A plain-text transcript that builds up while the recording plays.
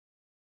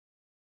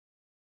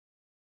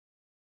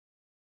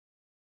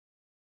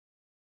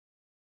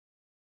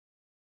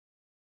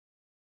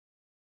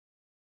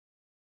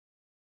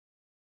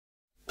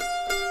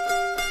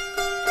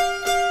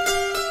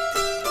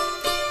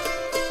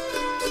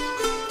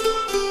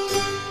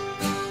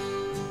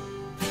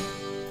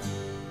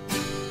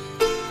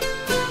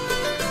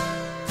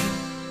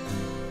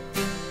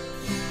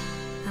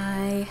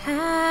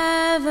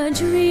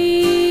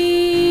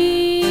dream,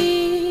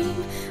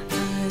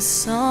 a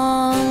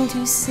song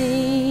to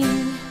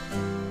sing,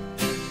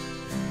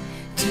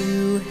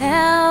 to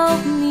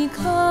help me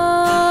cope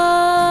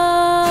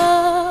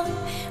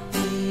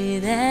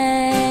with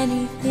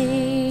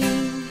anything.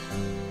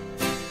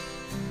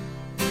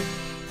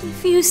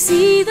 If you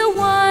see the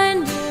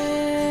wonder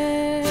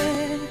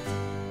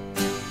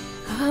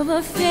of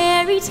a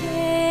fairy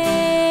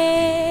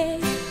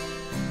tale,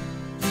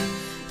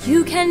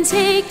 you can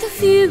take the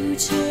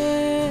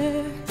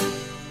future,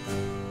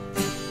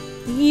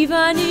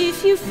 even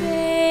if you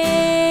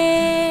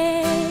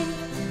fail.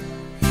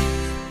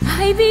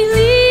 I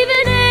believe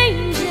in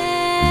angels,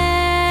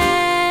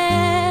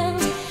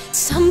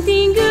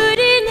 something good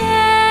in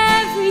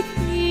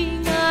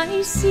everything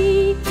I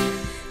see.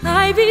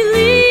 I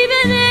believe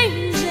in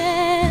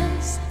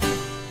angels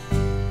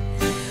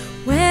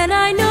when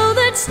I know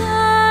the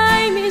time